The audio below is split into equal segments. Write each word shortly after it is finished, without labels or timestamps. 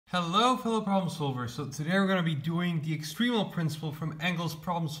Hello fellow problem solvers. So today we're going to be doing the extremal principle from Engel's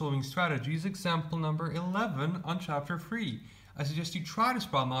problem solving strategies, example number 11 on chapter 3. I suggest you try this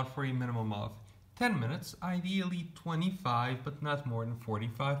problem out for a minimum of 10 minutes, ideally 25, but not more than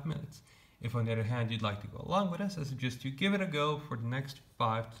 45 minutes. If on the other hand you'd like to go along with us, I suggest you give it a go for the next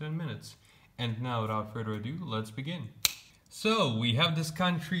 5 to 10 minutes. And now without further ado, let's begin. So we have this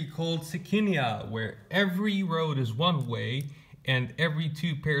country called Sikinia, where every road is one way and every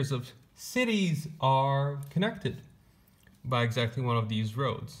two pairs of cities are connected by exactly one of these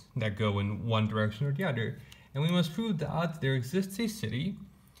roads that go in one direction or the other. And we must prove that there exists a city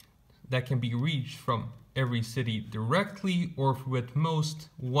that can be reached from every city directly or with most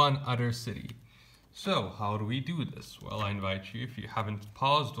one other city. So how do we do this? Well, I invite you, if you haven't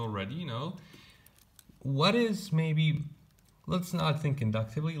paused already, what is maybe, let's not think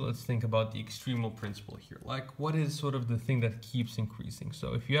inductively, let's think about the extremal principle here. Like, what is sort of the thing that keeps increasing?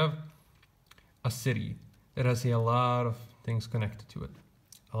 So if you have a city that has a lot of things connected to it,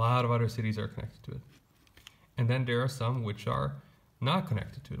 a lot of other cities are connected to it, and then there are some which are not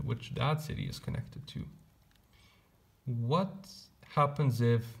connected to it, which that city is connected to. What happens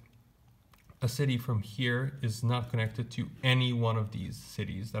if a city from here is not connected to any one of these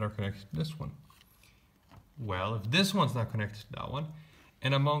cities that are connected to this one? Well, if this one's not connected to that one,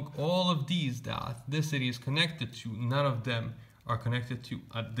 and among all of these that this city is connected to, none of them are connected to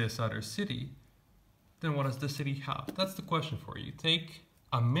this other city, then what does this city have? That's the question for you. Take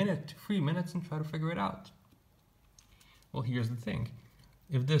a minute to 3 minutes and try to figure it out. Well, here's the thing.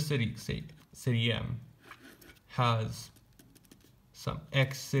 If this city, say city M, has some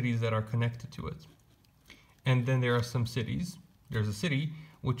X cities that are connected to it, and then there are some cities, there's a city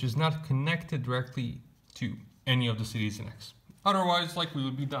which is not connected directly to any of the cities in X. Otherwise, like, we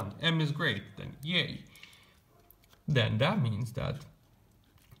would be done. M is great, then yay. Then that means that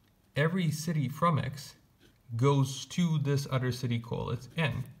every city from X goes to this other city, call it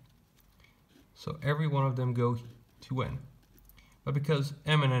N. So every one of them go to N. But because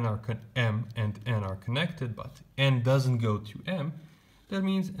M and N are connected, but N doesn't go to M, that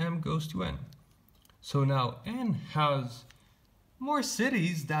means M goes to N. So now N has more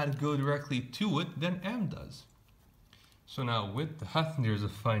cities that go directly to it than M does. So now with that, there's a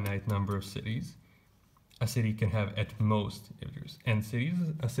finite number of cities. A city can have at most, if there's N cities,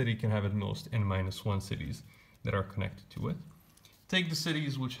 a city can have at most N-1 cities that are connected to it. Take the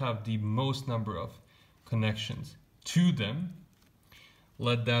cities which have the most number of connections to them.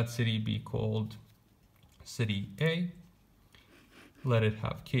 Let that city be called city A. Let it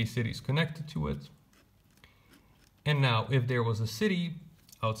have K cities connected to it. And now, if there was a city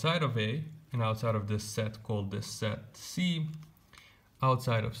outside of A, and outside of this set called this set C,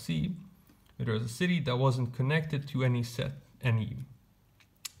 outside of C, if there was a city that wasn't connected to any city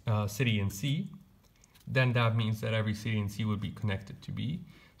in C, then that means that every city in C would be connected to B.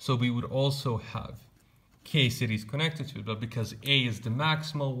 So we would also have K cities connected to it, but because A is the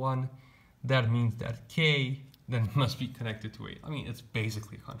maximal one, that means that K then must be connected to A. I mean, it's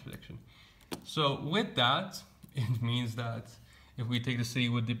basically a contradiction. So with that, it means that if we take the city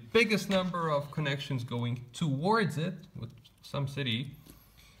with the biggest number of connections going towards it, with some city,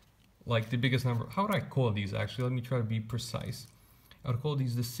 like the biggest number, how would I call these actually? Let me try to be precise. I would call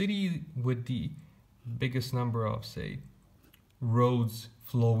these the city with the biggest number of, say, roads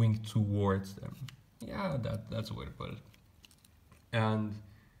flowing towards them. Yeah, that's a way to put it. And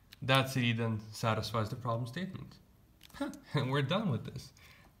that city then satisfies the problem statement. And we're done with this.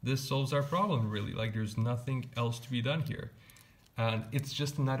 This solves our problem, really. Like, there's nothing else to be done here. And it's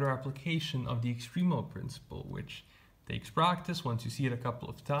just another application of the extremal principle, which takes practice. Once you see it a couple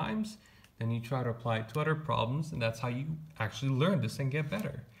of times, then you try to apply it to other problems, and that's how you actually learn this and get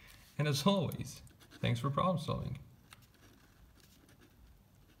better. And as always, thanks for problem solving.